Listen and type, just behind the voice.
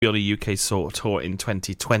on a UK tour in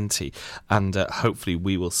 2020, and hopefully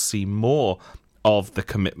we will see more of the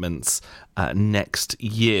Commitments next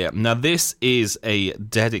year. Now, this is a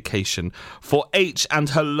dedication for H and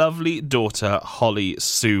her lovely daughter Holly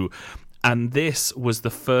Sue, and this was the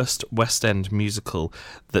first West End musical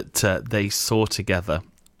that they saw together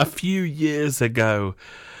a few years ago.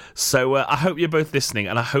 So I hope you're both listening,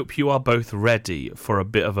 and I hope you are both ready for a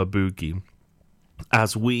bit of a boogie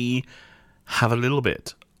as we have a little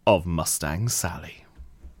bit of Mustang Sally.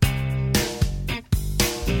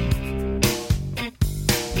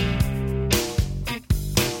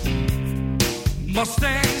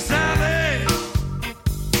 Mustang Sally,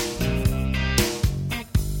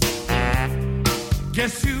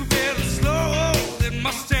 guess you better slow that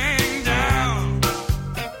Mustang down.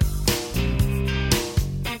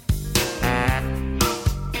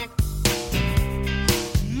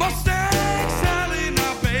 Mustang Sally,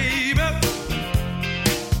 now baby,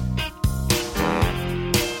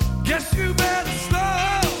 guess you better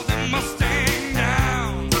slow that Mustang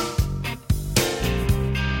down.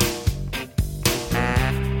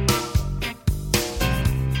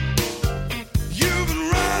 You've been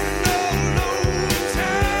running all over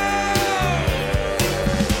town.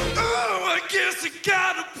 Oh, I guess I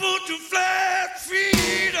gotta put your flat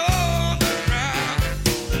feet on the ground.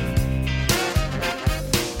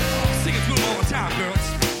 Sing it to them all the time, girls.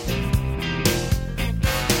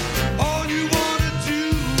 All you wanna do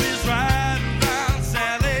is ride around,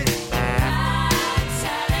 Sally. Ride,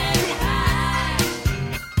 Sally, ride.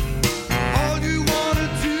 All you wanna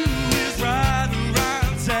do is ride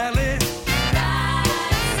around, Sally. Ride,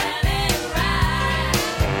 Sally, ride.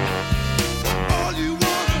 All you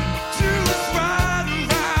wanna do is ride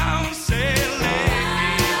around, Sally.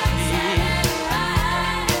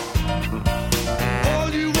 All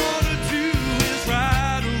you wanna do is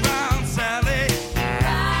ride around, Sally.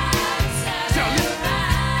 Tell me.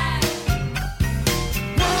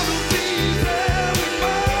 One of these every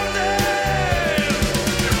morning,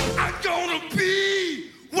 I'm gonna be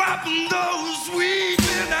wiping those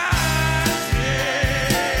weeping eyes.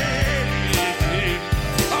 Yeah.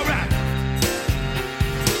 All right.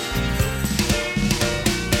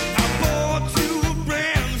 I bought you a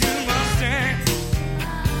brand new Mustang.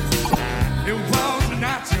 It was in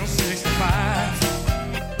 1965.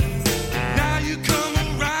 Now you come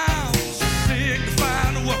around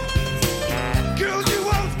signifying the world. Girl, you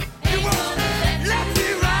won't let me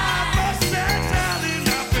ride Mustang Sally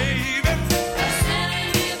now, baby.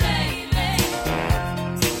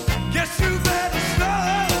 Guess you better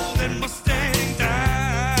slow that Mustang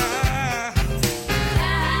down.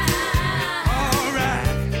 All right.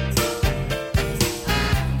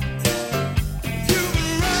 You've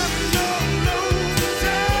been running all over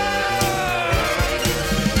town.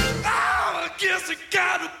 Oh, I guess I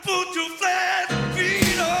gotta put your flat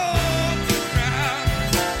feet on the ground.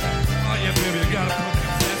 Oh yeah, baby, I gotta put your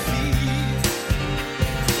flat feet.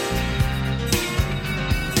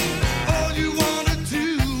 All you wanna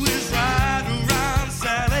do is ride around,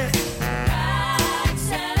 Sally.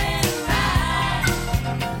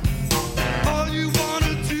 All you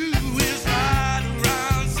wanna do is ride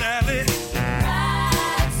around, Sally.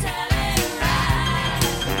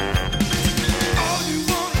 All you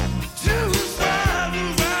wanna do is ride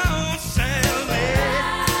around, Sally.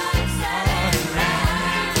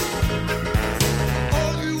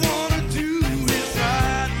 All you wanna do is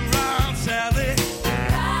ride around, Sally.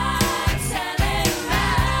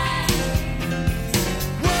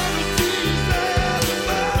 One of these other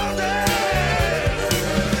mornings,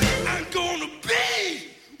 I'm gonna be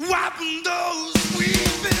wiping those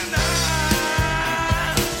weeping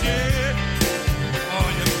eyes. Yeah. Oh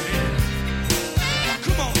yeah, baby.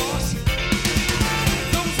 Come on, boss.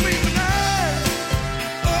 Those weeping eyes.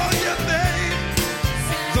 Oh yeah, baby.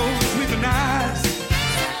 Those weeping eyes.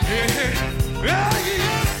 Yeah. Oh, yeah.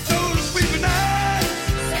 Those weeping eyes.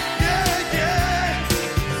 Yeah, yeah.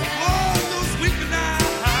 Oh, those weeping eyes.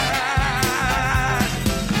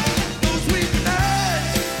 Those weeping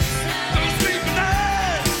eyes. Those weeping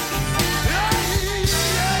eyes. Yeah, yeah,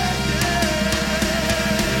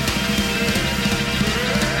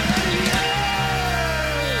 yeah.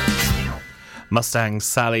 Mustang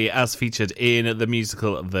Sally, as featured in the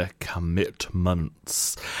musical The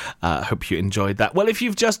Commitments. Hope you enjoyed that. Well, if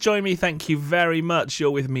you've just joined me, thank you very much.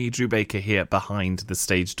 You're with me, Drew Baker, here behind the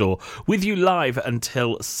stage door, with you live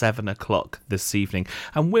until 7 o'clock this evening.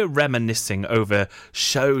 And we're reminiscing over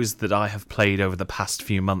shows that I have played over the past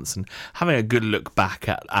few months and having a good look back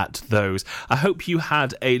at those. I hope you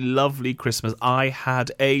had a lovely Christmas. I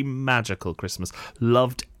had a magical Christmas.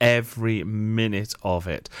 Loved every minute of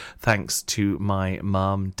it, thanks to my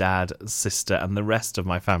mum, dad, sister, and the rest of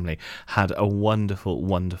my family had a wonderful,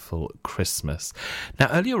 wonderful Christmas. Now,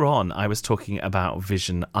 earlier on, I was talking about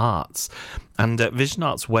Vision Arts. And Vision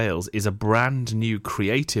Arts Wales is a brand new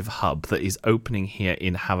creative hub that is opening here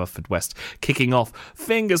in Haverfordwest, kicking off,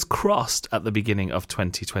 fingers crossed, at the beginning of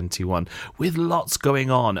 2021, with lots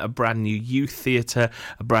going on. A brand new youth theatre,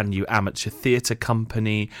 a brand new amateur theatre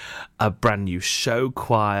company, a brand new show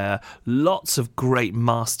choir, lots of great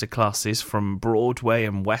masterclasses from Broadway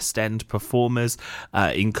and West End performers,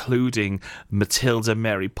 including Matilda,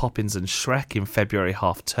 Mary Poppins and Shrek in February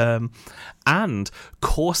half term, and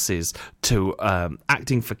courses to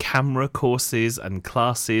acting for camera courses and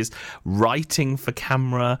classes, writing for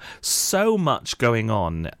camera. So much going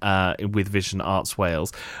on with Vision Arts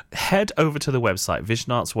Wales. Head over to the website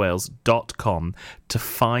visionartswales.com to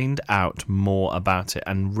find out more about it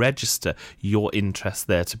and register your interest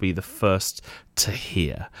there to be the first to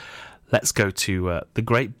hear. Let's go to the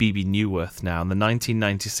great B.B. Newworth now, and the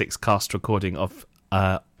 1996 cast recording of,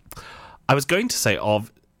 I was going to say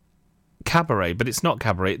of Cabaret, but it's not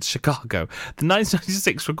Cabaret, it's Chicago. The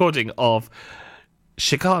 1996 recording of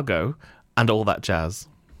Chicago and all that jazz.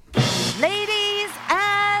 Ladies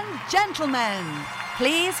and gentlemen,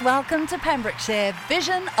 please welcome to Pembrokeshire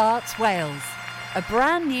Vision Arts Wales, a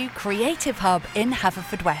brand new creative hub in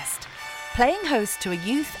Haverfordwest, playing host to a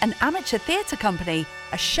youth and amateur theatre company,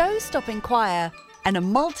 a show-stopping choir, and a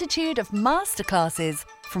multitude of masterclasses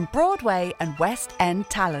from Broadway and West End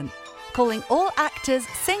talent, calling all actors,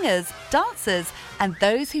 singers, dancers, and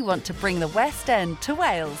those who want to bring the West End to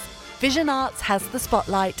Wales. Vision Arts has the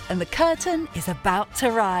spotlight and the curtain is about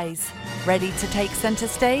to rise. Ready to take centre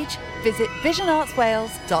stage? Visit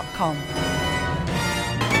visionartswales.com.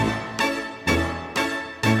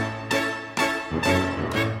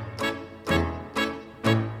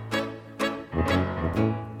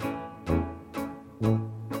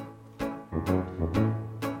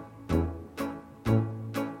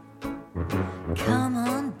 Come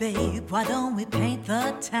on, babe, why don't we paint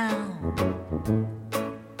the town?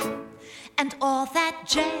 And all that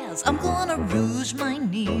jazz, I'm gonna rouge my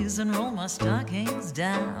knees and roll my stockings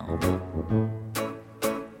down.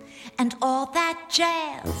 And all that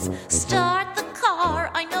jazz, start the car,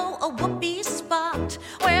 I know a whoopee spot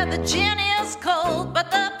where the gin is cold but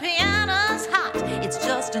the piano's hot. It's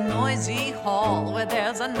just a noisy hall where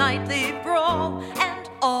there's a nightly brawl and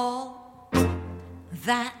all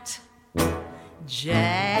that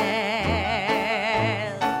jazz.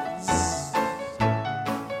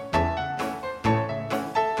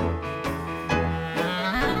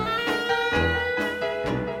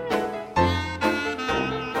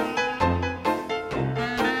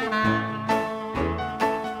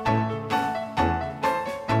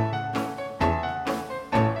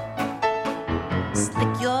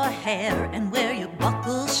 Slick your hair and wear your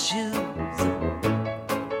buckle shoes.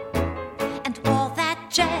 And all that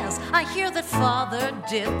jazz, I hear that Father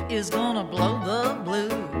Dip is gonna blow the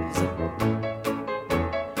blues.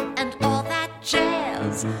 And all that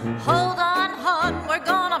jazz, hold on, hon, we're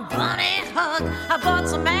gonna bunny hug. I bought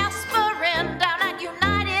some aspirin down at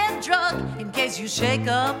United Drug in case you shake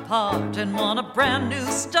apart and want a brand new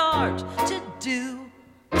start to do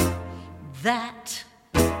that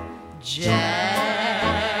jazz.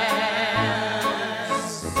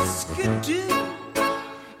 Skidoo.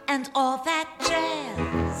 And all that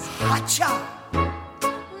jazz. Hacha.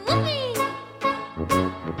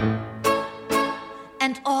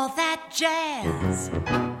 And all that jazz.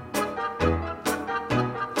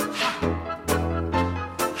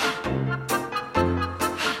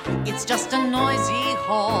 It's just a noisy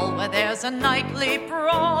hall where there's a nightly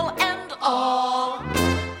brawl and all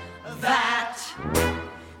that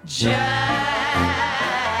jazz.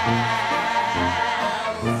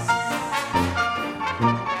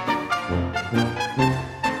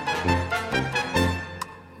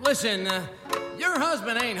 Listen, your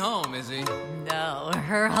husband ain't home, is he? No,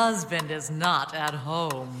 her husband is not at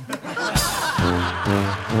home.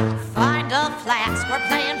 Find a flask, we're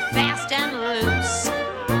playing fast and loose.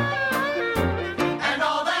 And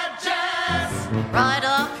all that jazz. Right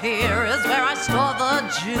up here is where I store the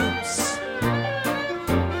juice.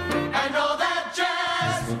 And all that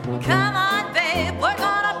jazz. Come on, babe, we're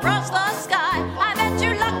gonna brush the sky. I bet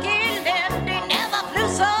you lucky Lindy never flew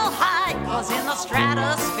so high. 'Cause in the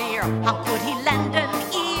stratosphere, how could he lend an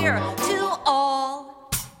ear to all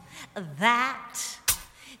that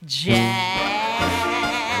jazz?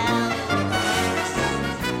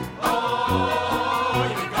 Oh,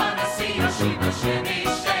 you're gonna see a shimmy, shimmy,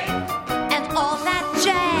 shake. And all that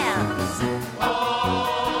jazz.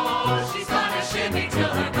 Oh, she's gonna shimmy till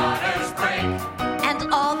her garters break. And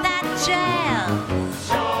all that jazz.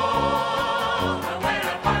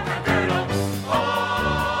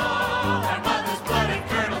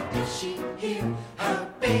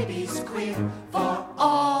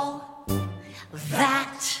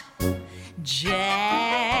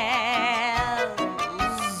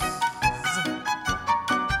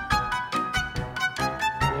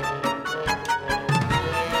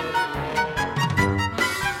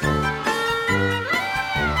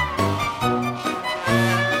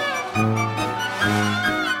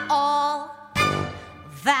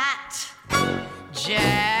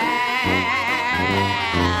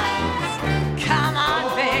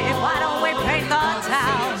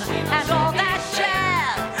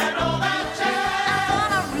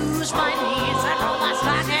 keys and roll my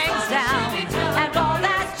stockings down and all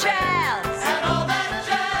that jazz.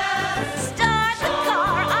 Start the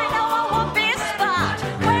car, I know a whoopee spot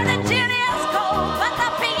where the gin is cold but the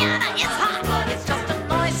piano is hot. It's just a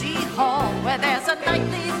noisy hall where there's a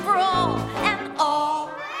nightly brawl and all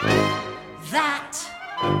that.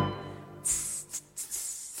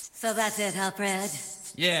 So that's it, huh, Fred?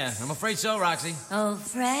 Yeah, I'm afraid so, Roxy. Oh,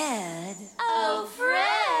 Fred. Oh,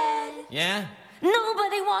 Fred. Yeah?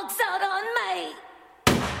 Nobody walks out on me.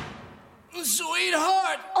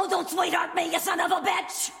 Sweetheart! Oh, don't sweetheart me, you son of a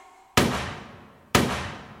bitch.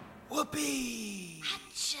 Whoopee!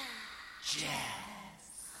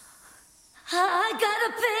 I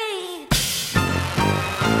gotta pee.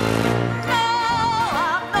 No,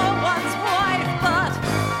 I'm no one's wife, but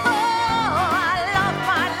oh, I love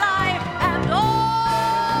my life and all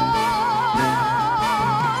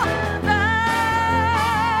that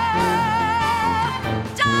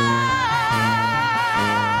jazz.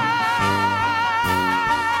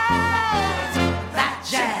 That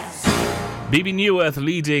jazz. BB Newirth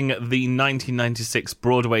leading the 1996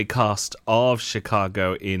 Broadway cast of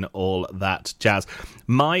Chicago in All That Jazz.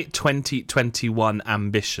 My 2021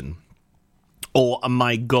 ambition, or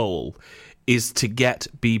my goal, is to get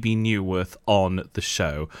BB Newirth on the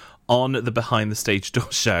show. On the Behind the Stage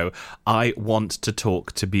Door show, I want to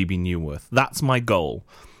talk to BB Newirth. That's my goal.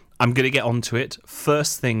 I'm going to get onto it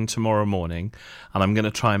first thing tomorrow morning, and I'm going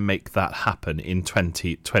to try and make that happen in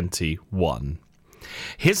 2021.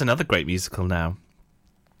 Here's another great musical now.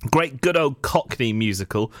 Great good old Cockney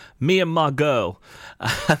musical, Me and My Girl.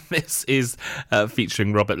 This is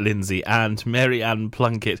featuring Robert Lindsay and Mary Ann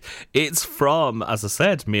Plunkett. It's from, as I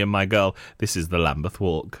said, Me and My Girl. This is the Lambeth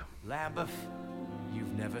Walk. Lambeth,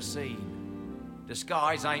 you've never seen. The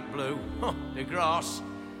skies ain't blue. The grass,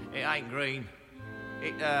 it ain't green.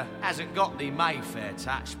 It hasn't got the Mayfair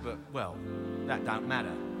touch, but, well, that don't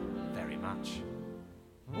matter very much.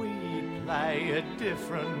 We play a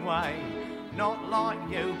different way, not like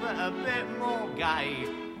you, but a bit more gay.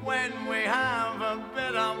 When we have a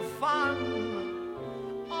bit of fun,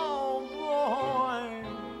 oh boy.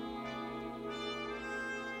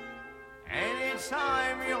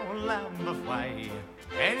 Anytime you're Lambeth way,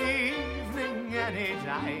 any evening, any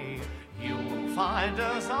day, you'll find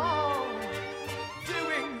us all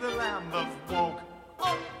doing the Lambeth walk.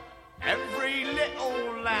 Oh, every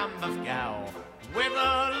little Lambeth gal with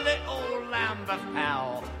a little Lambeth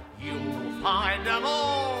pal, you'll find them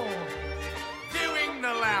all doing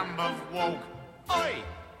the Lambeth walk. Oi!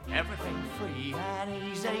 Everything free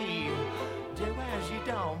and easy. Do as you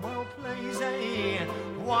don't, well please, eh?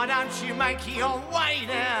 Why don't you make your way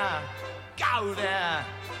there? Go there,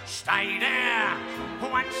 stay there.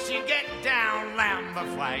 Once you get down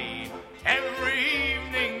Lambeth way, every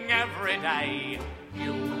evening, every day,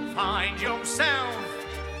 you'll find yourself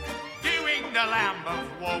doing the Lambeth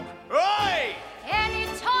walk. Oi!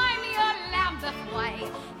 Anytime you're Lambeth way,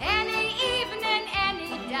 any evening,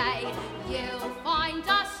 any day, you'll find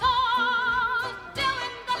us all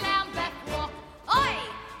doing the Lambeth walk. Oi!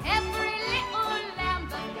 Every little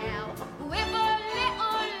Lambeth gal with a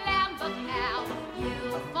little Lambeth pal,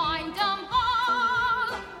 you'll find them all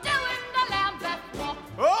doing the Lambeth walk.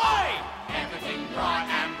 Oi! Everything bright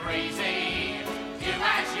and breezy. Do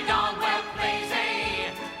as you don't, well pleasy.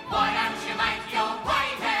 Why don't you make your way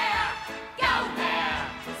there? Go there,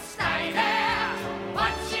 stay there.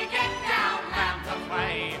 Once you get down Lambeth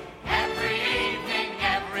way, every evening,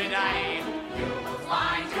 every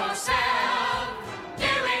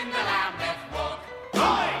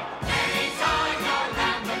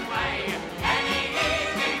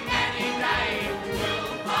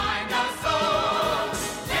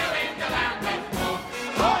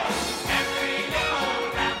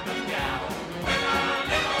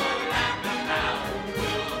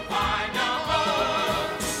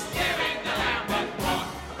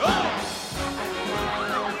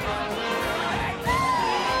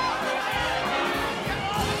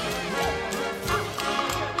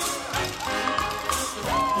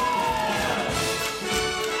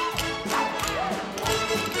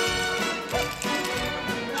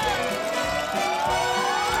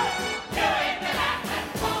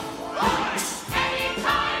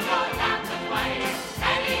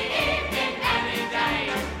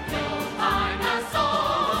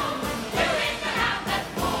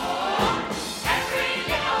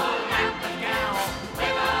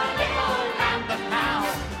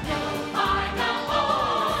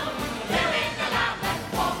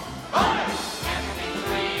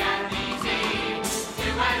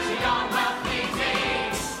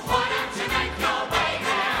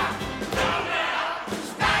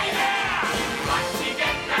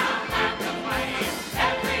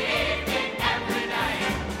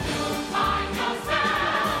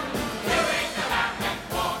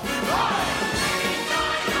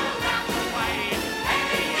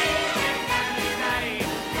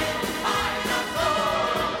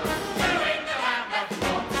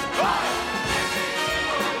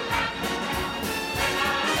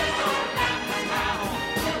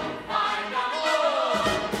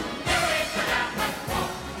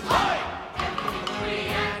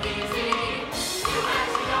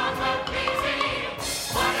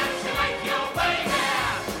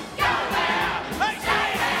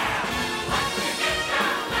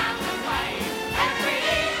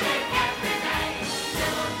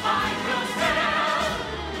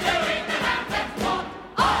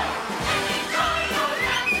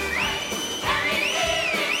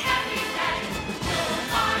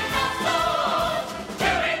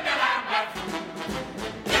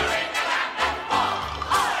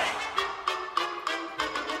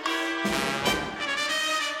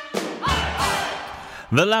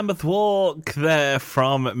The Lambeth Walk there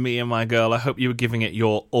from Me and My Girl. I hope you were giving it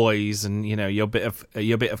your oys and your bit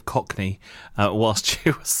of Cockney whilst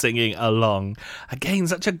you were singing along. Again,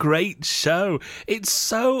 such a great show. It's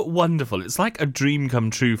so wonderful. It's like a dream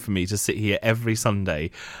come true for me to sit here every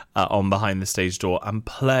Sunday on Behind the Stage Door and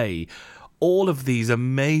play all of these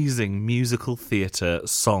amazing musical theatre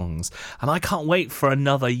songs. And I can't wait for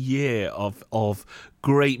another year of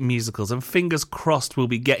great musicals. And fingers crossed we'll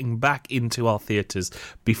be getting back into our theatres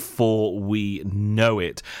before we know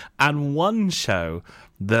it. And one show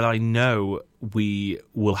that I know we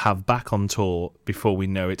will have back on tour before we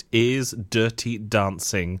know it is Dirty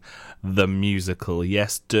Dancing, the musical.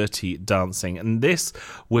 Yes, Dirty Dancing. And this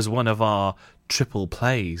was one of our triple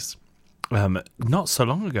plays. Not so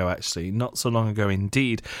long ago, actually. Not so long ago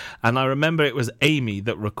indeed. And I remember it was Amy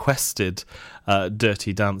that requested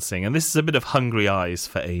Dirty Dancing. And this is a bit of Hungry Eyes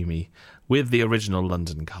for Amy with the original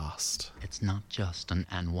London cast. It's not just an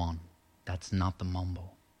and one. That's not the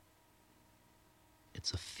mumble.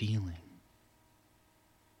 It's a feeling.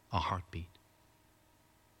 A heartbeat.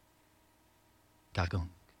 Gagunk.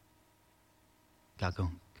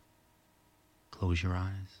 Gagunk. Close your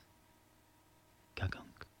eyes. Gagunk.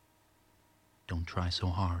 Don't try so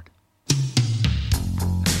hard.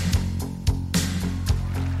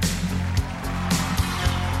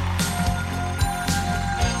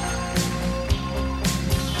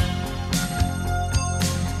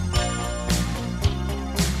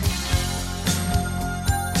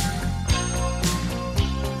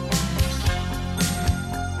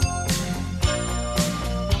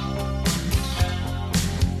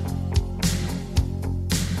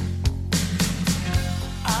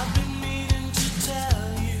 I've been meaning to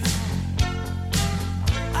tell you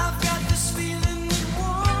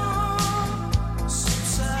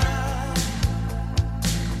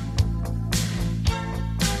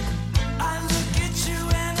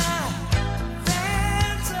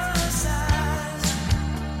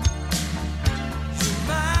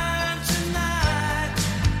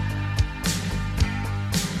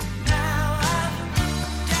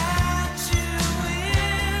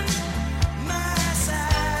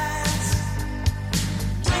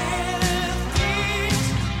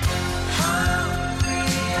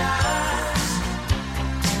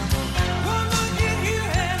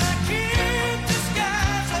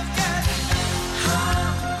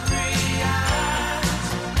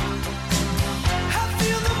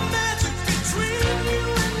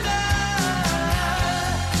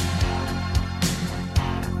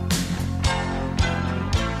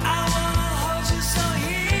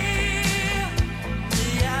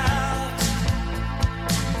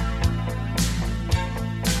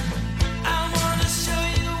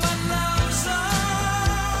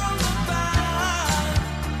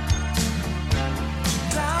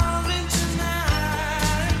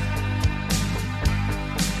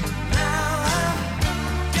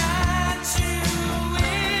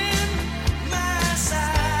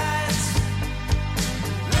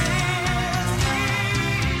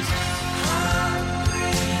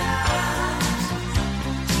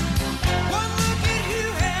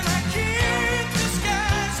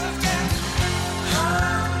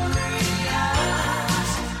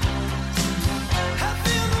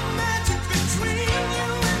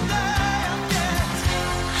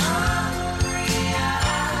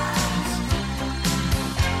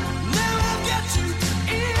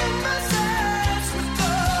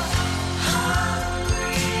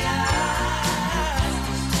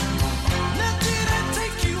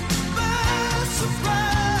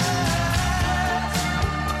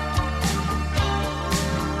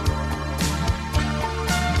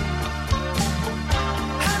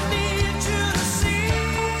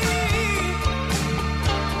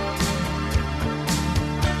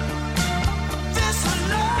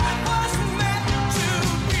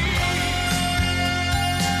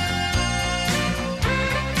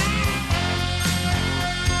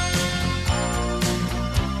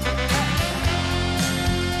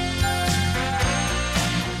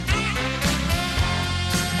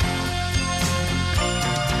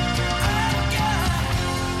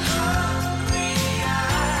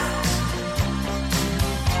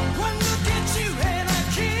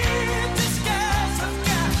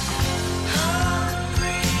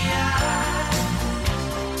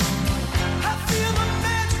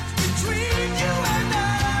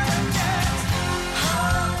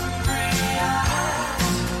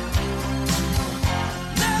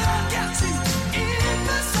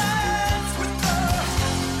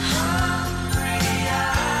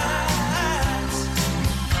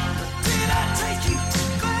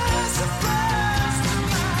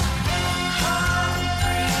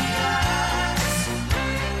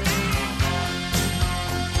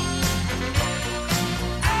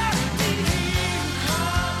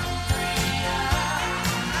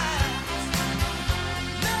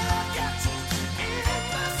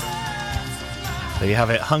There you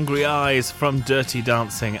have it, Hungry Eyes from Dirty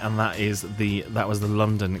Dancing, and that was the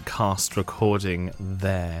London cast recording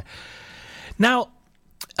there. Now,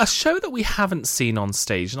 a show that we haven't seen on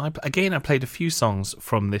stage, and I played a few songs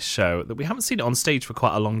from this show that we haven't seen on stage for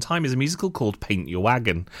quite a long time, is a musical called Paint Your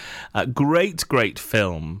Wagon. Great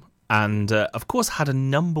film, and of course had a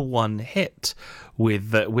 #1 hit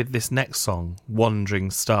with this next song,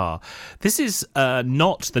 Wandering Star. This is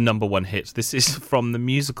not the #1 hit. This is from the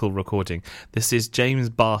musical recording. This is James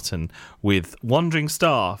Barton with Wandering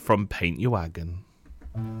Star from Paint Your Wagon.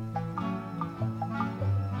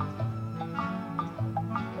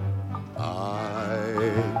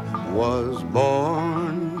 I was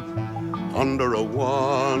born under a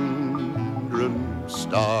wandering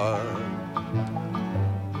star.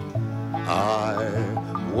 I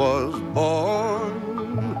was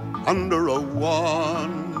born under a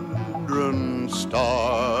wandering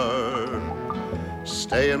star.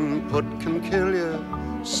 Staying put can kill you,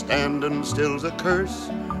 standing still's a curse.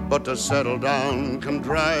 But to settle down can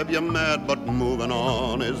drive you mad, but moving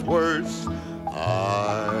on is worse.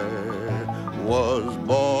 I was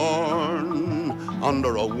born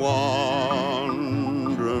under a wandering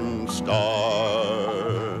star.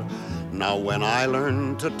 Now when I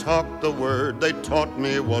learned to talk, the word they taught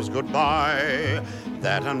me was goodbye.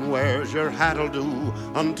 That and where's your hat'll do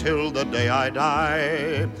until the day I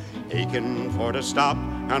die. Aching for to stop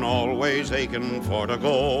and always aching for to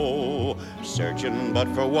go. Searching but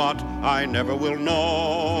for what I never will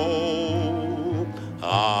know.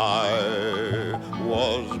 I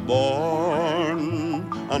was born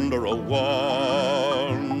under a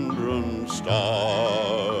wandering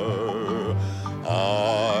star.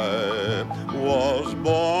 I was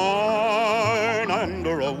born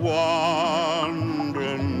under a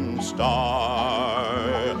wandering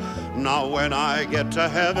star. Now when I get to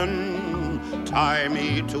heaven, tie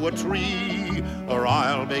me to a tree, or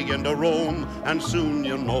I'll begin to roam, and soon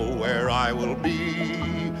you'll know where I will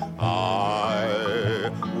be. I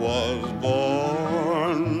was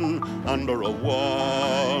born under a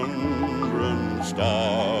wandering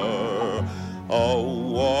star, a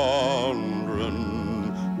wandering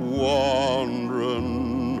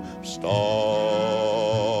star.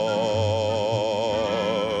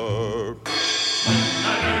 I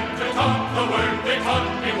learned to talk, the word they taught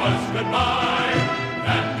me was goodbye.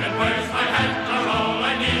 That and where's my hat are all I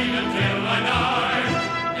need until I die.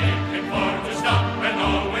 Aching for to stop and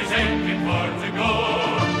always aching for to go.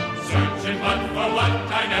 Searching but for what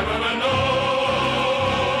I never will know.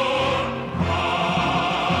 I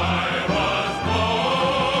was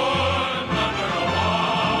born under a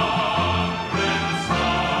wandering star.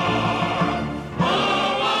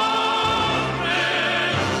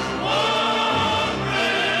 Oh,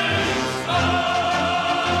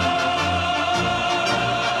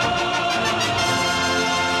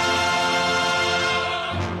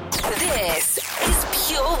 This is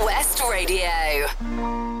Pure West Radio.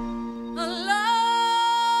 Alarm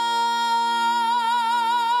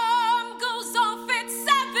goes off at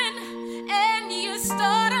 7 and you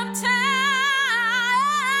start uptown.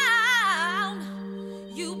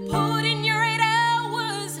 You put in your 8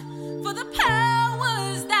 hours for the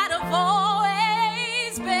powers that have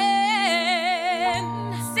always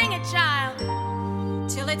been. Sing it, child,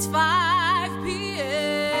 till it's 5 p.m.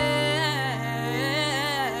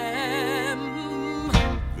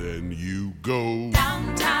 Then you go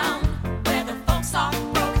Downtown, where the folks are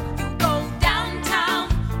broke. You go downtown,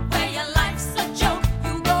 where your life's a joke.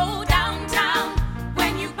 You go downtown,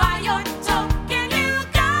 when you buy your token. You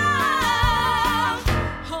go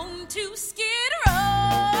home to Skid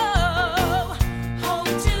Row. Home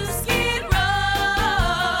to Skid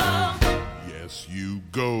Row. yes, you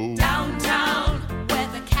go Downtown, where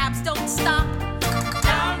the cabs don't stop.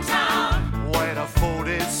 Downtown, Where the food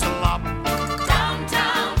is slop.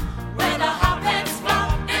 downtown, where the hopheads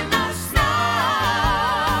flop in the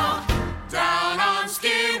snow. Down on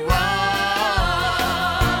Skid Row.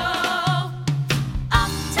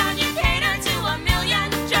 Uptown you cater to a million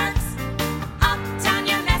jerks. Uptown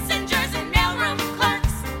your messengers and mailroom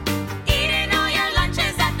clerks. Eating all your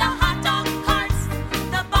lunches at the hot dog carts.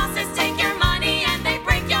 The bosses take your money and they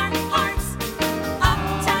break your hearts.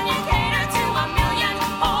 Uptown you cater to a million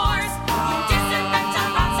whores. You disinfect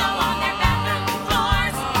Toronto on their bathroom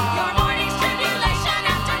floors. Your morning's tribulation,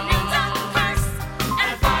 afternoon's a curse.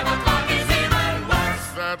 And 5 o'clock is even worse.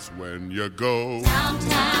 That's when you go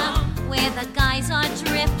Downtown, where the guys are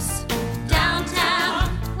drips. Downtown,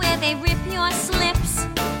 where they rip your slips.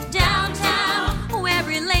 Downtown, where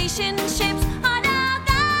relationships are now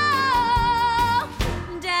go.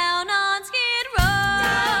 Down on Skid Row.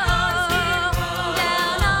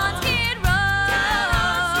 Down on Skid Row.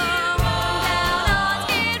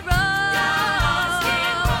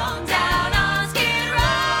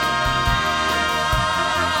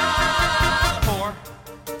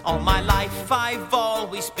 my life I've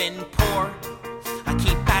always been poor. I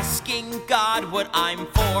keep asking God what I'm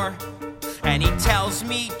for, and he tells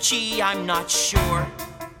me, gee, I'm not sure.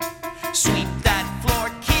 Sweep that floor,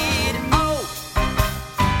 kid, oh!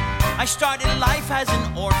 I started life as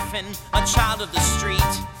an orphan, a child of the street,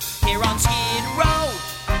 here on Skid Row.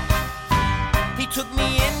 He took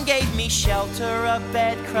me in, gave me shelter, a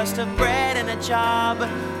bed, crust of bread, and a job.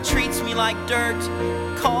 Treats me like dirt,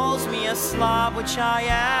 calls me a slob, which I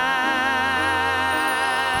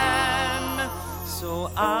am.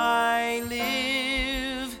 So I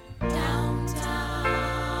live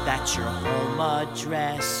downtown. That's your home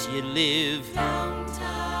address, you live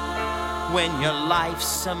downtown. When your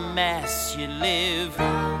life's a mess, you live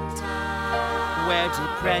downtown. Where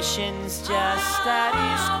depression's just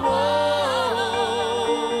status quo.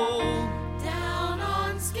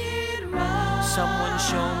 Someone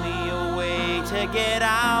show me a way to get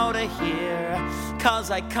out of here, 'cause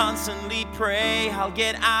I constantly pray I'll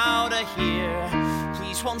get out of here.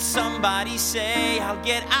 Please won't somebody say I'll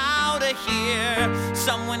get out of here.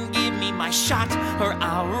 Someone give me my shot or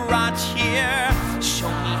I'll rot here. Show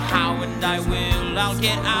me how and I will, I'll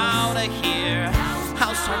get out of here.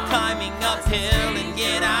 I'll start climbing uphill and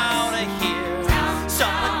get out of here.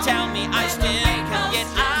 Someone tell me I still can get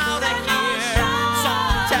out of here.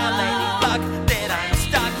 Someone tell Lady Luck that I'm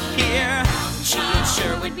stuck here. Gee, it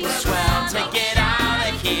sure would be swell to get out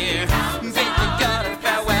of here. Bid the gutter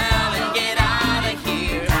farewell and get out of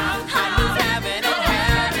here. I move heaven and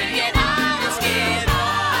hell to get out of Skid.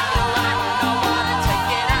 I don't want to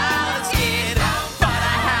get out of Skid, but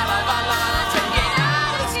a hell of a lot to get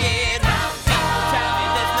out of Skid. People tell me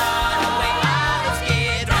there's not a way out of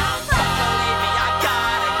Skid, but believe me, I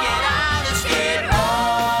gotta get out of Skid.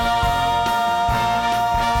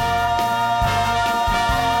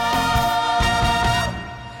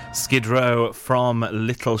 Skid Row from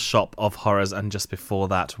Little Shop of Horrors, and just before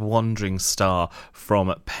that, Wandering Star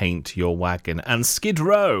from Paint Your Wagon. And Skid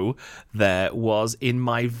Row there was in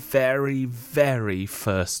my very, very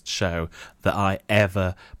first show that I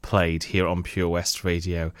ever played here on Pure West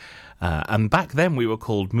Radio. And back then we were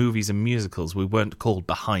called Movies and Musicals. We weren't called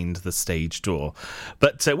Behind the Stage Door.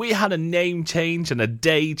 But we had a name change and a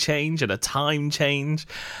day change and a time change.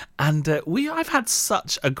 And I've had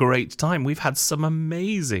such a great time. We've had some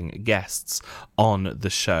amazing guests on the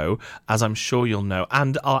show, as I'm sure you'll know.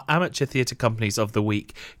 And our Amateur Theatre Companies of the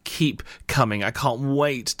Week keep coming. I can't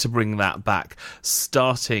wait to bring that back,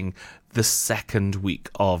 starting the second week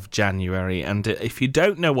of January. And if you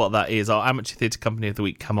don't know what that is, our Amateur Theatre Company of the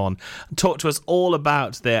Week come on and talk to us all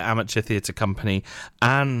about their amateur theatre company,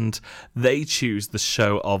 and they choose the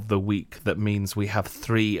show of the week. That means we have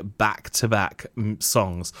 3 back-to-back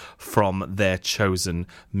songs from their chosen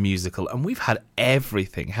musical, and we've had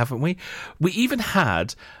everything, haven't we? We even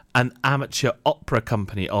had an amateur opera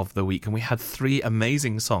company of the week, and we had 3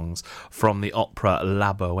 amazing songs from the opera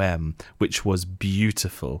La Bohème, which was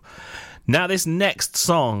beautiful. Now, this next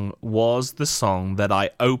song was the song that I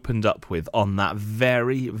opened up with on that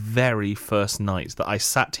very, very first night that I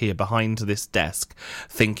sat here behind this desk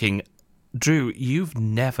thinking, Drew, you've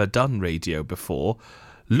never done radio before.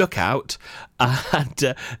 Look out.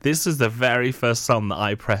 And this was the very first song that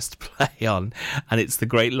I pressed play on, and it's the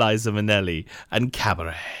great Liza Minnelli and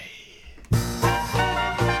Cabaret.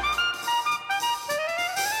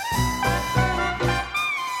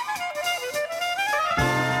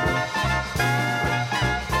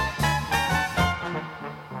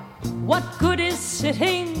 What good is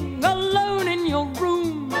sitting alone in your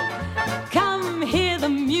room? Come hear the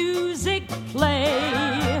music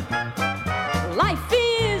play. Life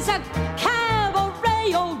is a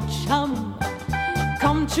cabaret, old chum.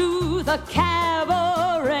 Come to the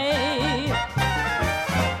cabaret.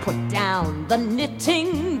 Put down the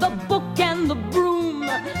knitting, the book, and the broom.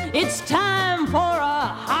 It's time for a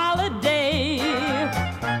holiday.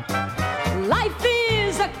 Life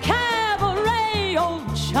is a cabaret,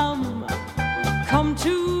 old chum. Come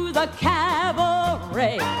to the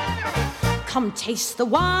cabaret. Come taste the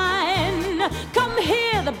wine. Come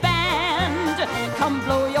hear the band. Come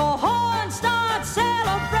blow your horn, start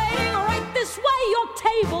celebrating. Right this way, your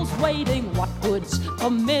table's waiting. What good's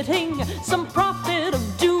permitting some prophet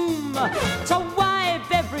of doom to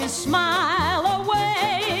wipe every smile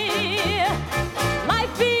away?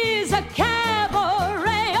 Life is a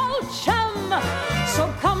cabaret, old chum.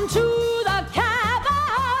 So come to the cabaret.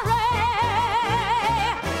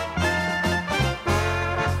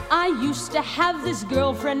 I used to have this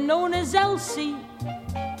girlfriend known as Elsie,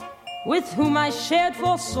 with whom I shared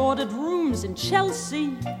 4 sordid rooms in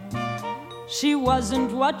Chelsea. She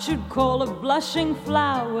wasn't what you'd call a blushing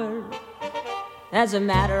flower, As a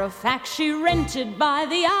matter of fact, she rented by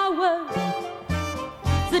the hour.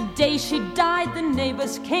 The day she died, the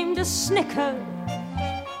neighbors came to snicker.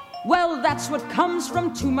 Well, that's what comes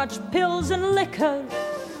from too much pills and liquor.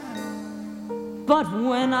 But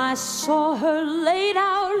when I saw her laid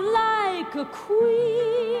out like a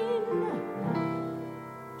queen,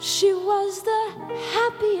 she was the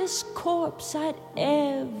happiest corpse I'd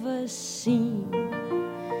ever seen.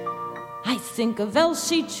 I think of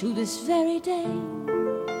Elsie to this very day.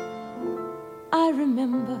 I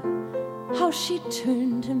remember how she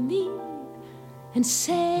turned to me and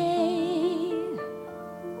say,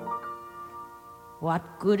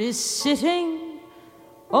 what good is sitting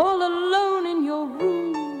all alone in your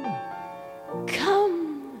room?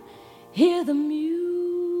 Come, hear the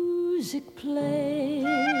music play.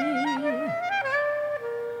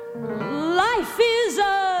 Life is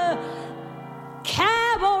a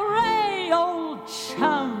cabaret, old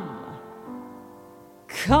chum.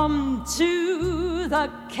 Come to the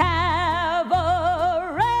cabaret.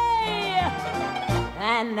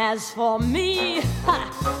 And as for me,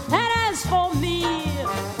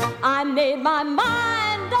 I made my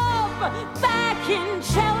mind up back in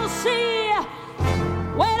Chelsea.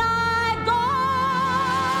 When I go,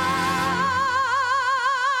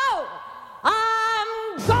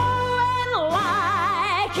 I'm going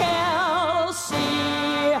like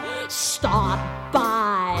Elsie. Start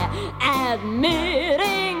by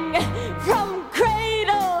admitting from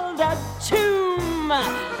cradle to tomb,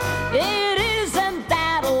 it isn't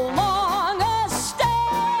that long a stay.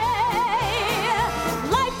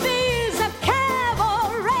 Life is a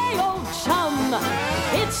cabaret, old chum.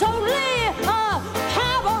 It's only a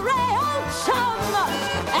cabaret, old chum.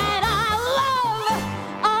 And I love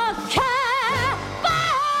a cabaret.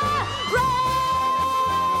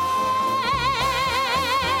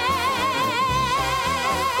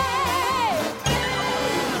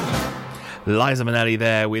 Liza Minnelli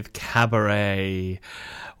there with Cabaret.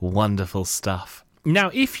 Wonderful stuff. Now,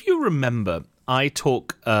 if you remember, I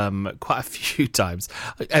talk quite a few times.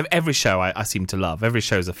 Every show I seem to love. Every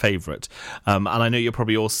show is a favourite. And I know you're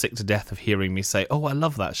probably all sick to death of hearing me say, oh, I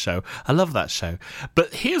love that show. I love that show.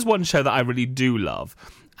 But here's one show that I really do love.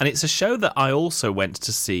 And it's a show that I also went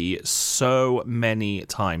to see so many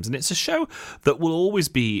times. And it's a show that will always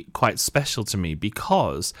be quite special to me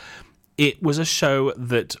because it was a show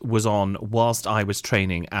that was on whilst I was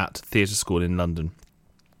training at theatre school in London.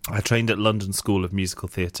 I trained at London School of Musical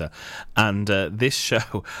Theatre, and this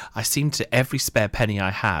show, I seemed to, every spare penny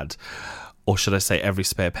I had, or should I say every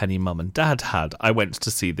spare penny Mum and Dad had, I went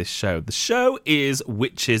to see this show. The show is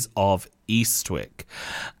Witches of Eastwick,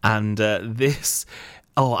 and this,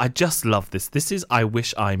 oh, I just love this. This is I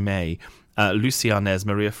Wish I May. Lucy Arnaz,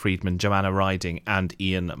 Maria Friedman, Joanna Riding, and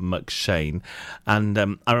Ian McShane. And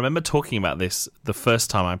I remember talking about this the first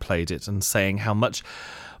time I played it and saying how much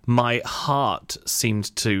my heart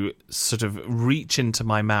seemed to sort of reach into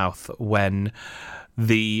my mouth when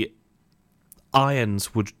the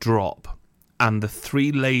irons would drop and the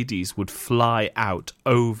three ladies would fly out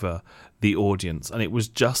over the audience. And it was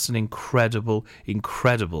just an incredible,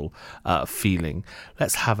 incredible feeling.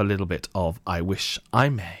 Let's have a little bit of I Wish I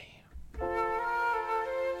May.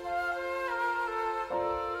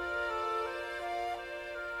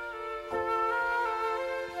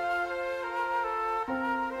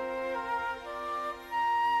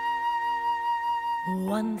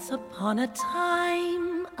 Once upon a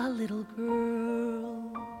time, a little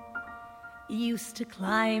girl used to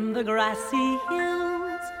climb the grassy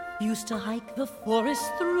hills, used to hike the forest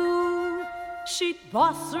through. She'd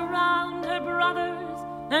boss around her brothers,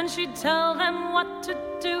 and she'd tell them what to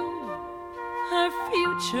do. Her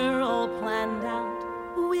future all planned out,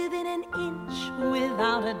 within an inch,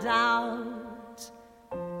 without a doubt.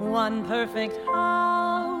 One perfect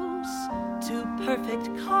house, two perfect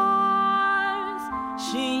cars.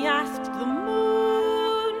 She asked the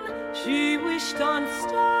moon, she wished on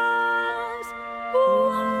stars.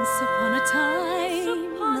 Once upon a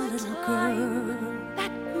time, a little girl,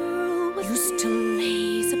 that girl was used to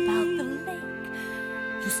laze about the lake,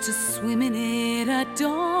 used to swim in it at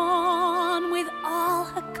dawn with all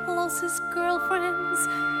her closest girlfriends,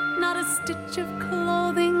 not a stitch of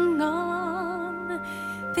clothing on.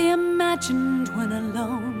 They imagined when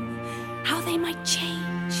alone how they might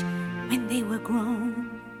change when they were grown.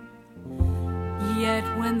 Yet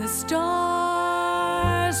when the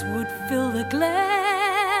stars would fill the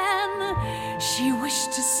glen, she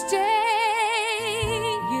wished to stay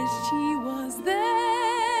as she was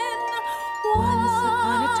then. Once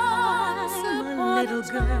upon a time, a little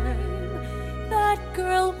girl, that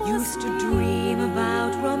girl was used to dream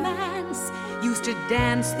about romance, used to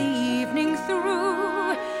dance the evening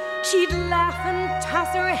through. She'd laugh and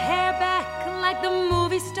toss her hair back like the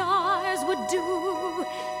movie stars would do.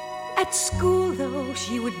 At school, though,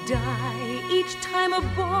 she would die each time a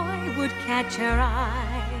boy would catch her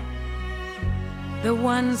eye. The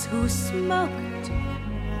ones who smoked,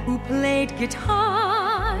 who played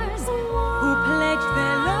guitars, who pledged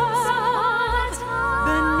their love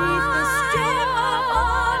beneath the stem of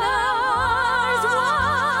honors.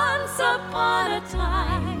 Once upon a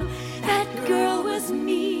time, that girl was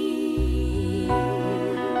me.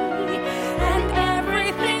 And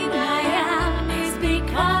everything I am is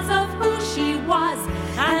because of who she was.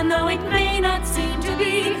 And though it may not seem to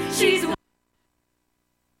be, she's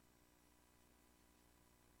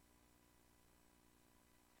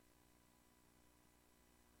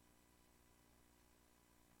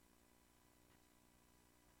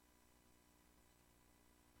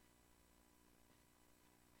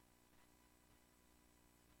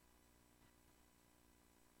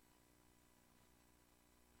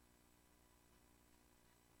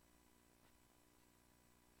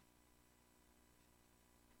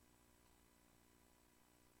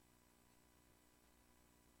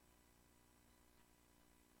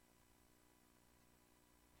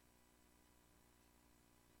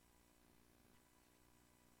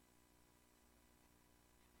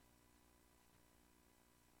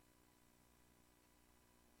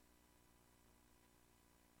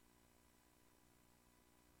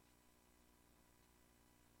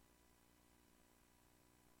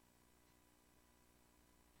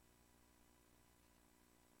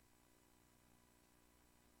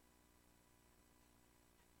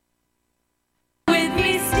with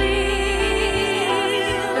me still.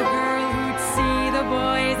 The girl who'd see the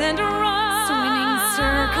boys and run, swimming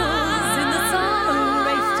circles in the sun,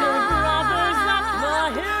 raced her brothers up the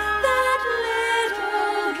hill. That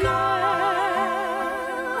little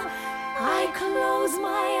girl. I close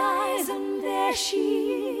my eyes and there she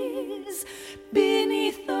is,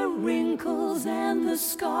 beneath the wrinkles and the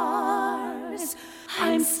scars.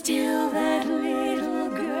 I'm still that little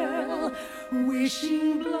girl,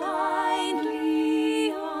 wishing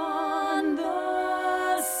blindly on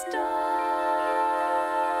the stars.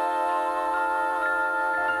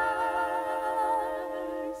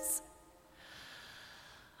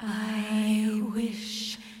 I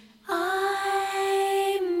wish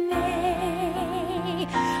I may,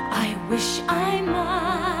 I wish I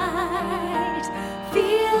might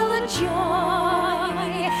feel the joy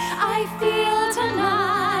I feel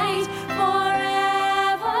tonight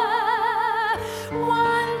forever.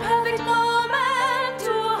 One perfect moment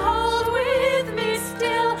to hold with me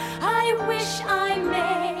still. I wish I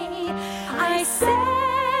may. I say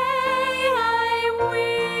I will.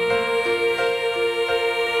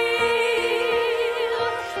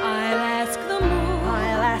 I'll ask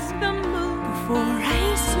the moon before I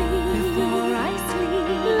sleep.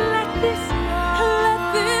 Let this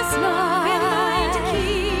night be mine to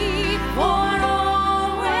keep for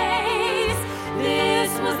always.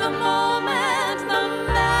 This was the moment the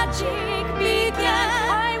magic began.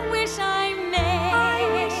 I wish I may. I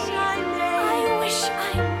wish I may. I wish I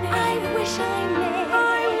may. I wish I may. I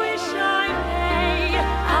wish I may. I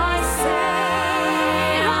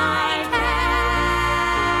say I can.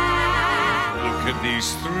 Look at these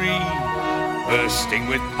three, bursting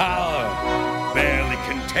with power, barely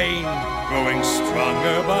contained, growing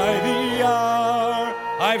stronger by the hour.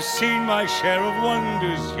 I've seen my share of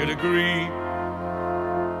wonders, you'd agree.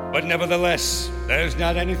 But nevertheless, there's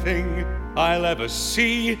not anything I'll ever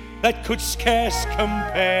see that could scarce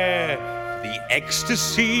compare to the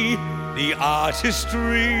ecstasy, the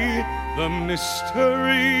artistry, the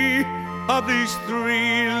mystery of these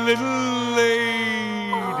three little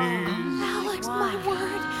ladies. Alex, my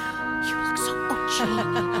word, you look so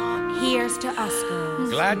Here's to us, girls.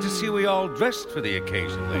 Glad to see we all dressed for the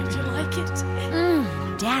occasion, lady. Do you like it?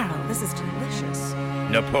 Daryl, this is delicious.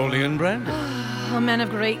 Napoleon Brandon. A man of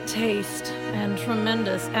great taste and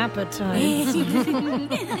tremendous appetite.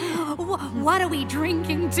 What are we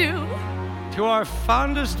drinking to? To our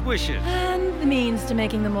fondest wishes. And the means to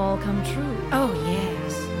making them all come true. Oh,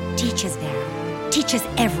 yes. Teach us, Daryl. Teach us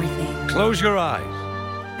everything. Close your eyes.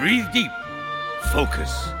 Breathe deep.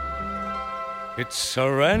 Focus. It's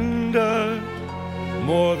surrender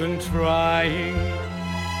more than trying.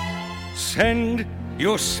 Send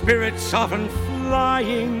your spirits often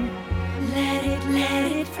flying. Let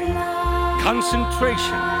it fly.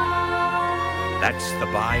 Concentration. That's the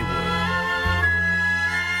byword.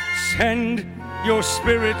 Send your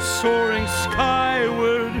spirits soaring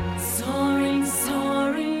skyward. Soaring,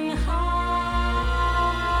 soaring high.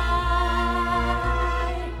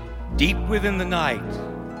 deep within the night,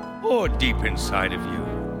 or deep inside of you.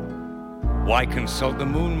 Why consult the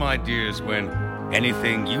moon, my dears, when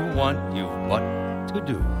anything you want, you've but to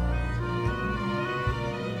do?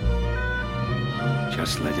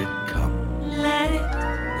 Just let it come. Let it,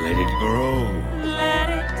 Let it grow. let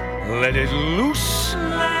it, Let it loose.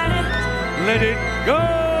 let it, Let it go.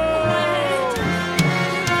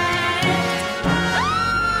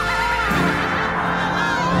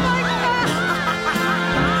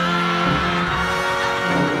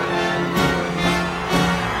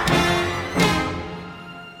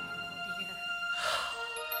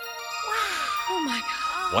 Oh my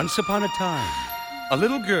God. Once upon a time, a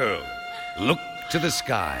little girl looked to the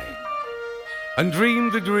sky and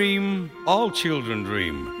dreamed the dream all children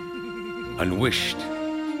dream and wished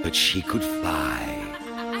that she could fly.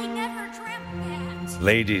 I never dreamt that.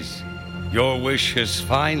 Ladies, your wish has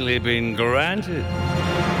finally been granted.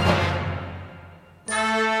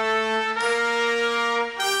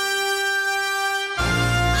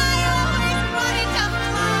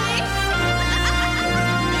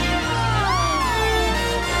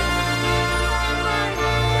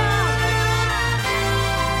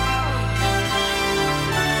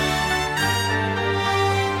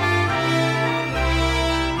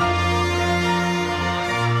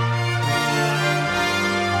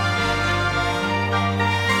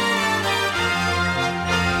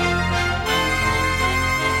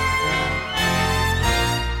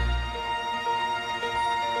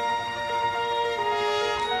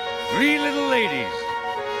 Three little ladies,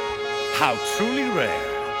 how truly rare.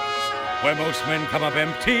 Where most men come up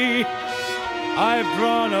empty, I've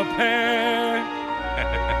drawn a pair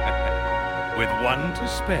with one to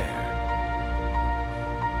spare.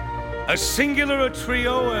 As singular a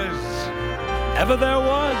trio as ever there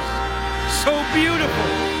was, so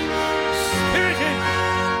beautiful, spirited,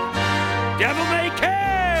 devil may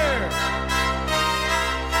care.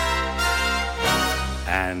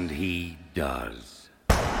 And he does.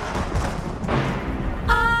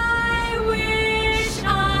 I wish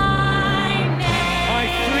I may. My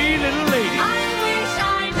three little ladies. I wish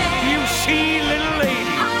I may. You see, little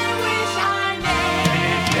ladies. I wish I may.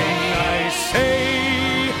 Anything I say,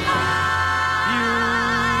 you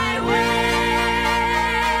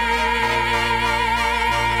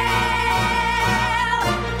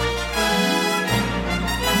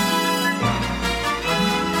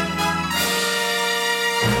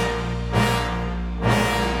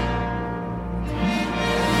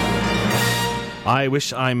I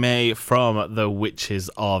Wish I May from The Witches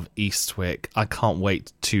of Eastwick. I can't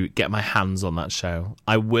wait to get my hands on that show.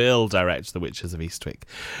 I will direct The Witches of Eastwick.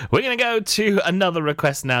 We're going to go to another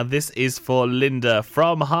request now. This is for Linda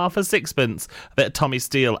from Half a Sixpence, a bit of Tommy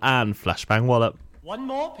Steele and Flashbang Wallop. One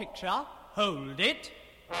more picture. Hold it.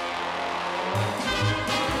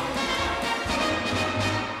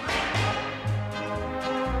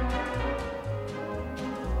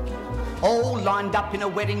 All lined up in a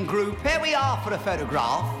wedding group, here we are for a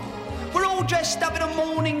photograph. We're all dressed up in a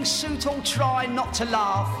morning suit, all trying not to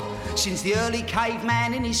laugh. Since the early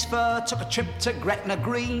caveman in his fur took a trip to Gretna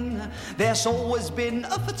Green, there's always been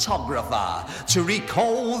a photographer to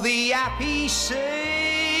recall the happy scene.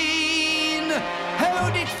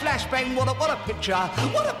 Hold it, Flashbang, what a picture,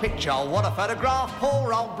 what a picture, what a photograph.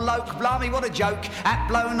 Poor old bloke, blimey, what a joke. Hat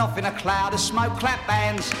blown off in a cloud of smoke, clap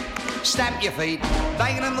hands, stamp your feet,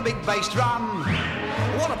 banging on the big bass drum.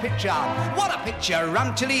 What a picture,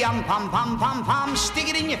 run to the pum pum pum pum, stick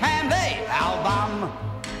it in your family album.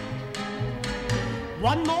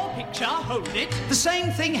 One more picture. Hold it. The same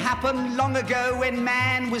thing happened long ago when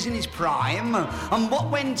man was in his prime, and what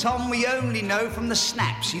went on we only know from the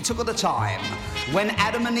snaps he took at the time. When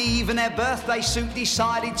Adam and Eve in their birthday suit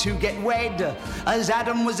decided to get wed, as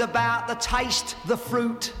Adam was about to taste the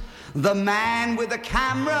fruit, the man with the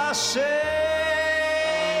camera said,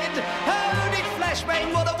 "Hold it,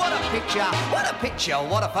 Flashbang, what a picture,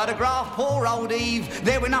 what a photograph." Poor old Eve,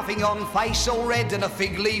 there were nothing on, face all red and a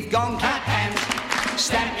fig leaf gone. Clap hands,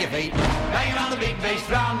 stamp your feet, banging on the big bass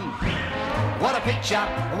drum. What a picture,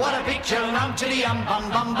 run to the bum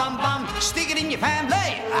bum bum bum, stick it in your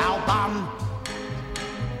family album.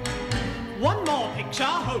 One more picture.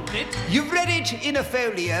 Hold it. You've read it in a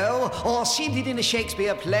folio or seen it in a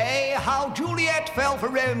Shakespeare play, how Juliet fell for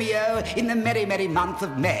Romeo in the merry, merry month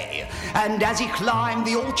of May. And as he climbed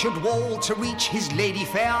the orchard wall to reach his lady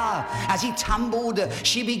fair, as he tumbled,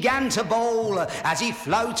 she began to bowl, as he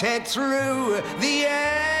floated through the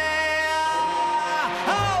air.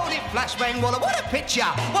 Hold it, Flashbang, what a picture,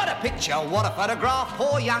 what a photograph.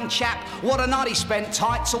 Poor young chap, what a night he spent,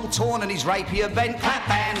 tights all torn and his rapier bent. Clap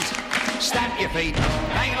hands, stamp your feet,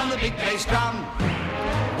 banging on the big bass drum.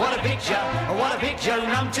 what a picture, what a picture.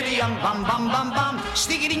 Rum to the yum, bum, bum, bum, bum.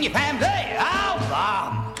 Stick it in your family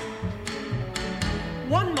album.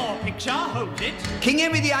 One more picture, hold it. King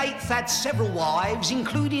Henry VIII had several wives,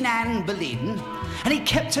 including Anne Boleyn, and he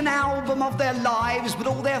kept an album of their lives with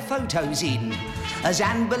all their photos in. As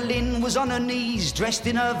Anne Boleyn was on her knees, dressed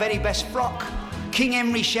in her very best frock, King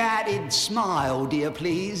Henry shouted, "Smile, dear,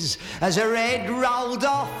 please," as her head rolled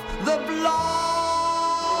off the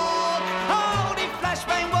block. Holy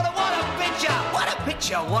flashbang, what a picture, what a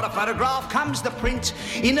picture, what a photograph. Comes the print.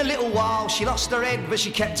 In a little while, she lost her head, but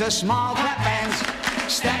she kept her smile. Clap hands,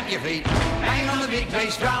 stamp your feet, bang on the big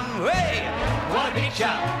bass drum. Hey, what a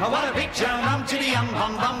picture, what a picture. Rum to the yum,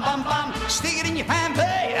 bum, bum, bum, bum. Stick it in your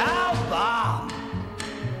family album.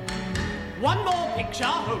 One more picture,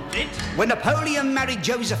 hold it. When Napoleon married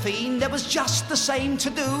Josephine, there was just the same to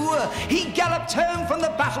do. He galloped home from the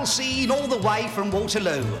battle scene all the way from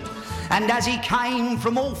Waterloo. And as he came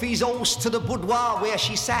from off his horse to the boudoir where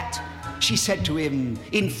she sat, she said to him,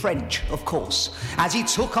 in French, of course, as he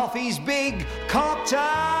took off his big cocked hat.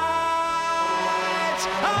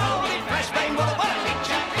 Holy flashbang, what a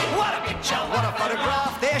picture, what a picture, what a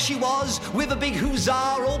photograph. There she was, with a big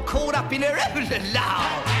huzzah, all caught up in her own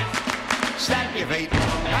laugh. Stamp your feet,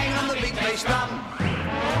 hang on the big bass drum.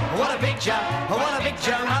 What a picture,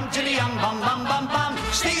 rum to the yum, bum, bum, bum, bum.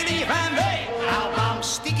 Stick it in your family album,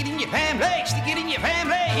 stick it in your family, stick it in your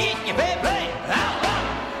family, in your family album.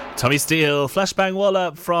 Tommy Steele, Flashbang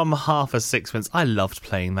Wallop from Half a Sixpence. I loved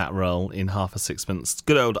playing that role in Half a Sixpence.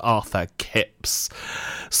 Good old Arthur Kipps.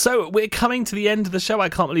 So we're coming to the end of the show. I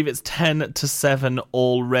can't believe it's 10 to 7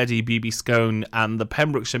 already. BB Scone and the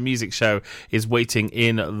Pembrokeshire Music Show is waiting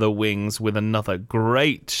in the wings with another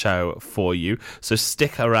great show for you. So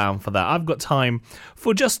stick around for that. I've got time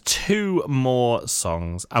for just 2 more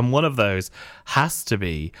songs, and one of those has to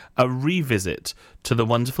be a revisit to the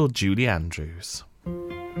wonderful Julie Andrews.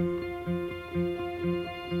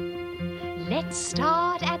 Let's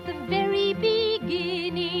start at the very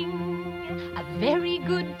beginning. A very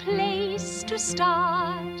good place to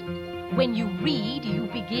start. When you read, you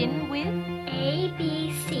begin with A,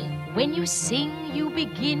 B, C. When you sing, you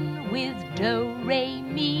begin with Do, Re,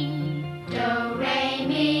 Mi. Do, Re,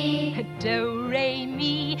 Mi. Do, Re,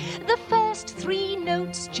 Mi. The first 3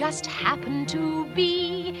 notes just happen to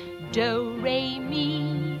be Do, Re,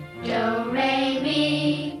 Mi. Do, Re,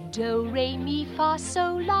 Mi. Do, Re, Mi, Fa,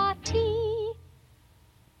 Sol, La, Ti.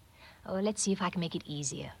 Oh, let's see if I can make it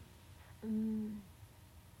easier.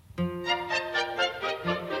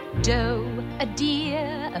 Do, a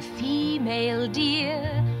deer, a female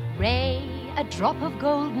deer. Re, a drop of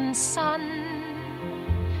golden sun.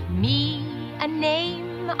 Mi, a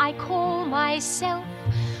name I call myself.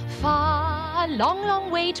 Fa, a long,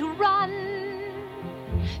 long way to run.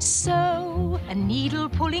 So, a needle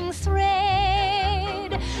pulling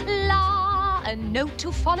thread. La, a note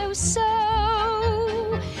to follow. So,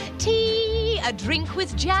 tea, a drink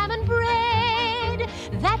with jam and bread.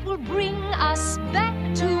 That will bring us back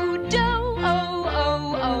to Do, oh,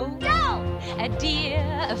 oh, oh. Do, a deer,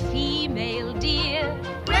 a female deer.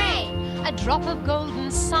 Ray, a drop of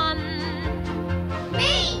golden sun.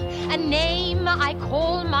 Me, a name I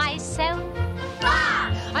call myself.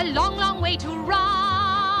 Fa, a long, long way to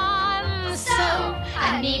run. So,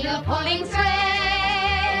 a needle pulling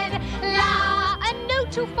thread. La, a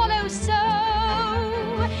note to follow. So,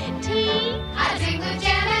 tea, a drink with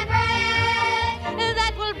jam and bread.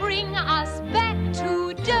 That will bring us back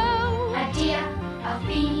to Do. A deer, a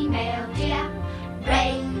female deer.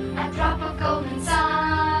 Ray, a drop of golden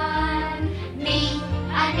sun. Me,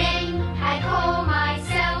 a name I call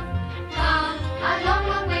myself. Fa, a long,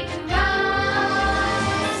 long way to run.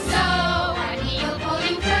 So, a needle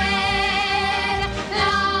pulling thread.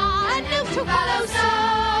 La, a note to follow. So,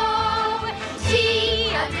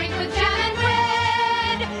 tea, a drink with jam and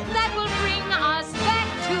bread. That will bring us back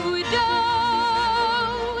to Do.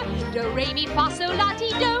 Do, Re, Mi, Fa, Sol, La, Ti,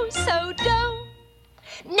 Do. So, Do.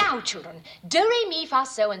 Now, children, Do, Re, Mi, Fa,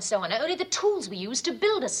 So, and so on are only the tools we use to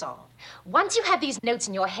build a song. Once you have these notes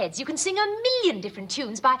in your heads, you can sing a million different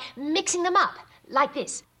tunes by mixing them up, like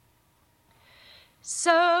this.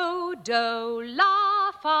 So, Do,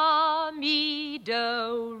 La, Fa, Mi,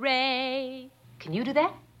 Do, Re. Can you do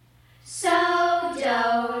that? So,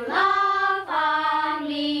 Do, La, Fa,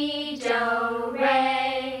 Mi, Do,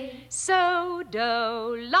 Re. So,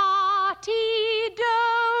 Do, La, Ti, Do,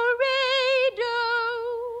 Re, Do.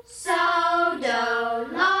 So,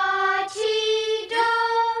 Do, La, Ti, Do,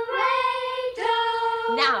 Re,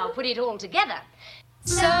 Do. Now put it all together.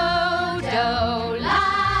 So, Do,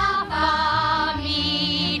 La, Fa,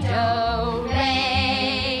 Mi, Do,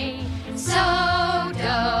 Re. So,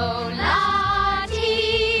 Do,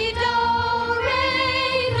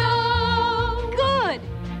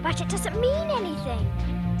 doesn't mean anything.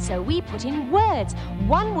 So we put in words,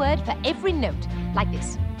 one word for every note, like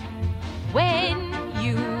this. When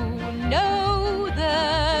you know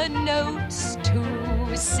the notes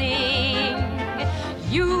to sing,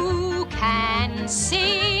 you can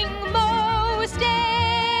sing most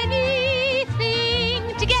anything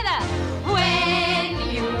together. When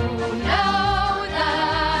you know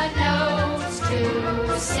the notes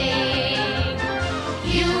to sing,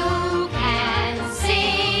 you can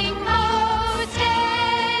sing most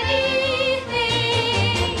anything.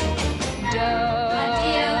 Do, a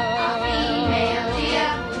deer, a female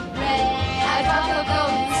deer, red, a drop of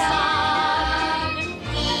golden sun.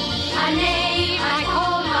 A name I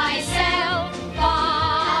call myself, Blossom.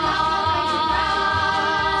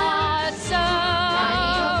 A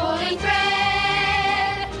needle pulling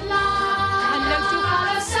thread, a note to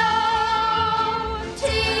follow, so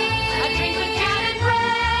tea. A drink with jam and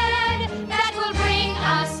bread that will bring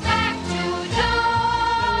us back to do.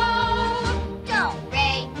 Do, re,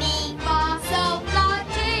 mi, fa, so, la,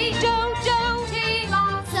 ti. Do, ti, la,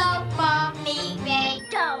 so, fa, mi, re.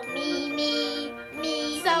 Do, mi,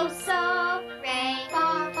 so, re, fa,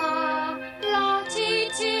 la, ti,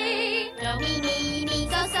 ti. Do, mi,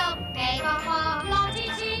 so, re, fa, la, ti,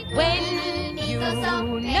 ti. When you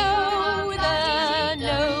know the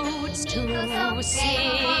notes to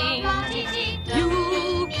sing,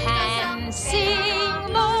 you can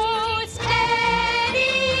sing most anything.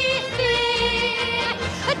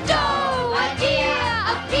 A doe, a deer,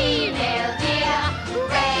 a female deer,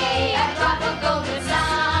 ray, a drop of golden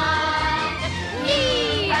sun. Me,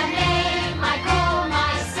 a name I call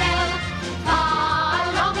myself, far, a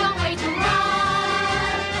long, long way to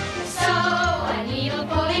run. So a needle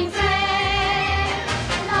pulling thread,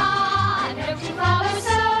 a note to follow,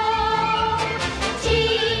 so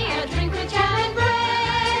tea, a drink with jam and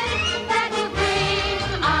bread that will bring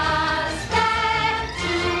us back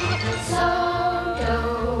to so do,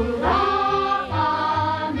 ra, fa,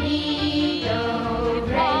 mi, do,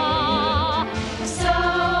 re. So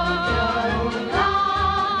do, ra,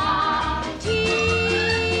 ti,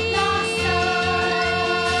 la, so,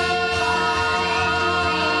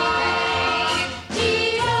 re,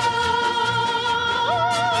 ti,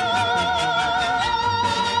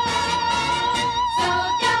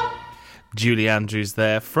 Julie Andrews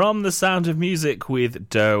there from The Sound of Music with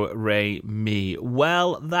Do, Re, Mi.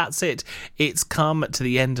 Well, that's it. It's come to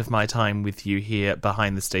the end of my time with you here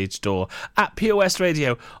behind the stage door at Pure West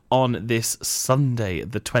Radio on this Sunday,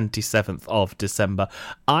 the 27th of December.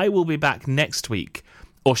 I will be back next week,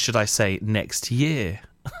 or should I say next year,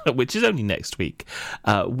 which is only next week,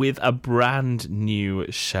 with a brand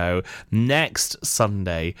new show. Next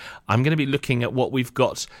Sunday, I'm going to be looking at what we've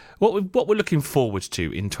got, what we're looking forward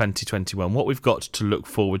to in 2021, what we've got to look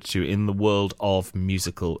forward to in the world of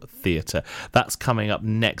musical theatre. That's coming up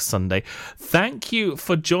next Sunday. Thank you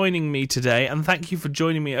for joining me today, and thank you for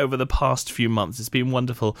joining me over the past few months. It's been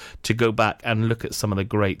wonderful to go back and look at some of the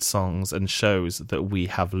great songs and shows that we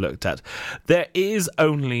have looked at. There is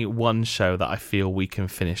only one show that I feel we can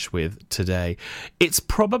finish with today. It's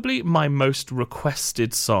probably my most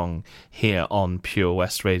requested song here on Pure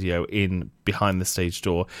West Radio in Behind the Stage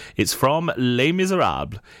Door. It's from Les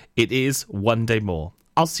Miserables. It is One Day More.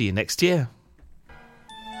 I'll see you next year.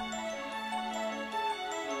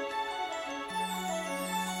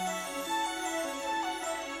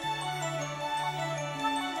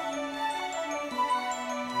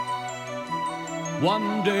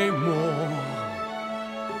 One day more,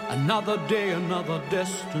 another day, another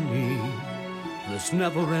destiny, this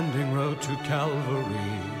never-ending road to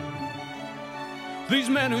Calvary. These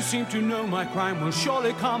men who seem to know my crime will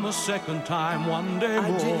surely come a second time one day more.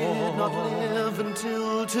 I did not live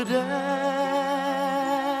until today.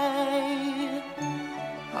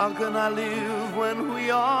 How can I live when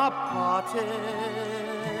we are parted?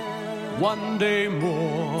 One day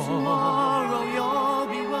more. Tomorrow you'll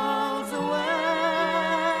be worlds away,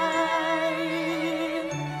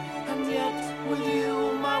 and yet with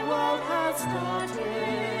you my world has started.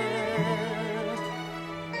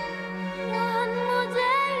 One more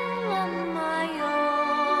day on my own.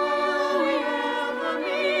 Will we ever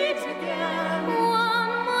meet again?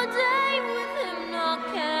 One more day with him not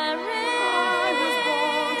caring. I was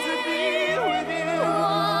born to be with you.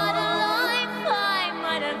 What a life I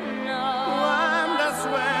might have known. And I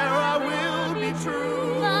swear I will be true.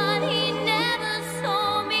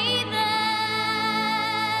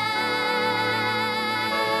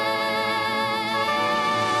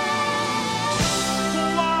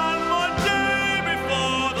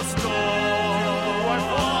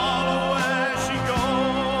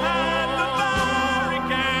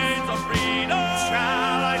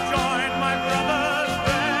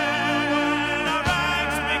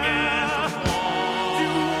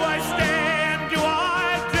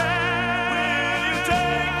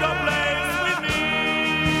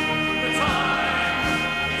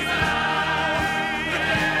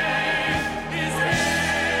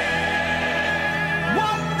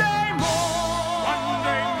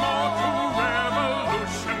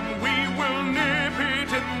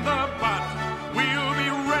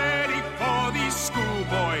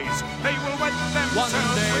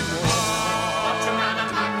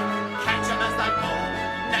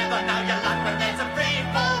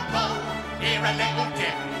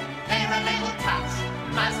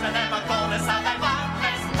 master them a chorus of their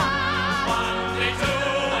marvelous part. 1, 3, 2,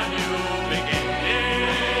 and you begin.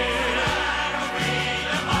 Land will be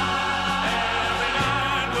a bar. Every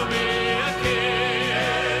land will be a king.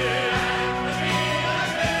 Land will be a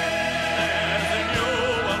king. There's a new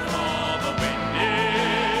one for the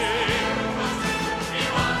winning.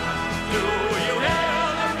 Do you hear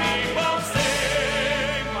the people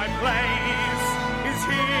sing? My place is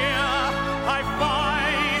here. I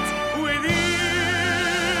fight with you.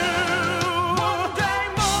 One day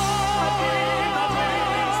more,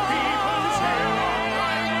 these people's here.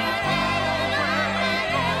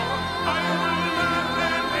 I will learn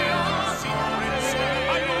their little secrets.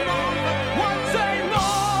 I will know that one day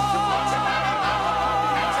more.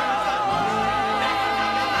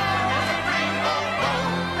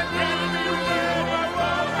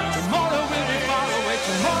 Tomorrow will be far away.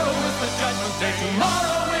 Tomorrow is the judgment day.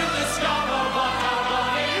 Tomorrow we'll discover what our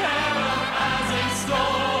lovely heaven has in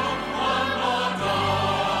store. One more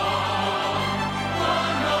dawn,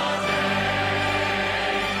 one more day,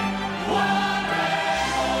 one day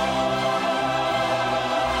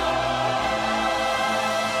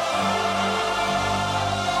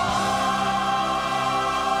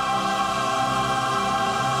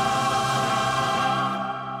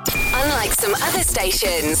Unlike some other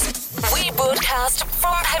stations, we broadcast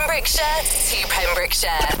from Pembrokeshire to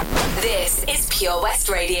Pembrokeshire. This is Pure West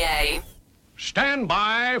Radio. Stand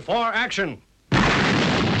by for action.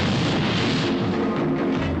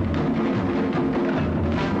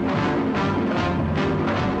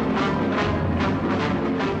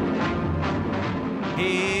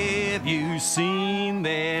 Have you seen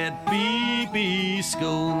that BB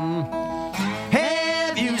scone?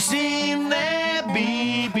 Have you seen that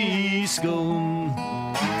BB scone?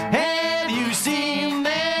 Have you seen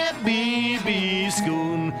that BB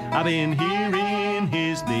scone? I've been hearing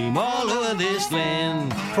his name all over this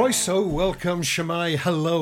land. Croeso, welcome, Shemai, hello.